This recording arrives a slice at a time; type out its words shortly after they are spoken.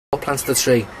Planted a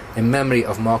tree in memory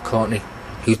of Mark Courtney,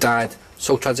 who died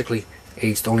so tragically,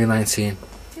 aged only 19.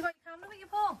 You got your camera with you,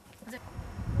 Paul?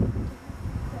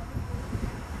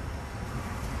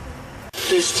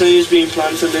 This tree has been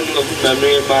planted in loving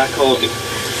memory of Mark Courtney,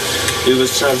 who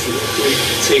was tragically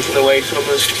taken away from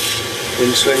us on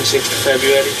 26th of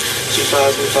February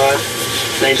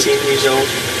 2005, 19 years old.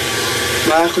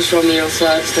 Mark was from the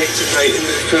hillside states of Huyton,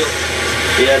 Liverpool.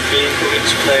 He had been coming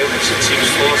to Playaway since he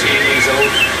was 14 years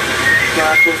old.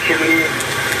 Mark loved coming here.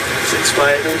 It's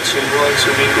inspired him to want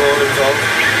to be more involved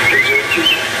in drinking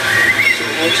so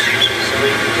much, so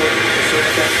he can go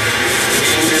further.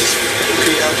 Fingers and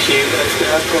see how cute life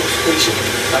they had competition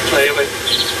at Playaway.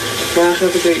 Mark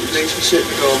had a great relationship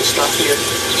with all the staff here.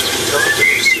 He offered the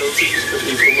facilities for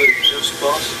people with just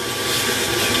boss.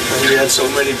 And we had so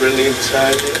many brilliant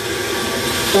times here.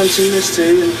 Fancy this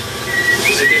too, and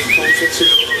it's a gift comfort to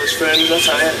all his friends that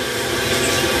I had.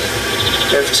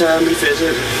 Every time we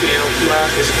visit,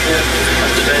 Mark is here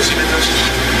at the base with us.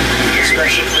 A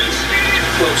special place,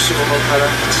 close to all our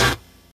parents.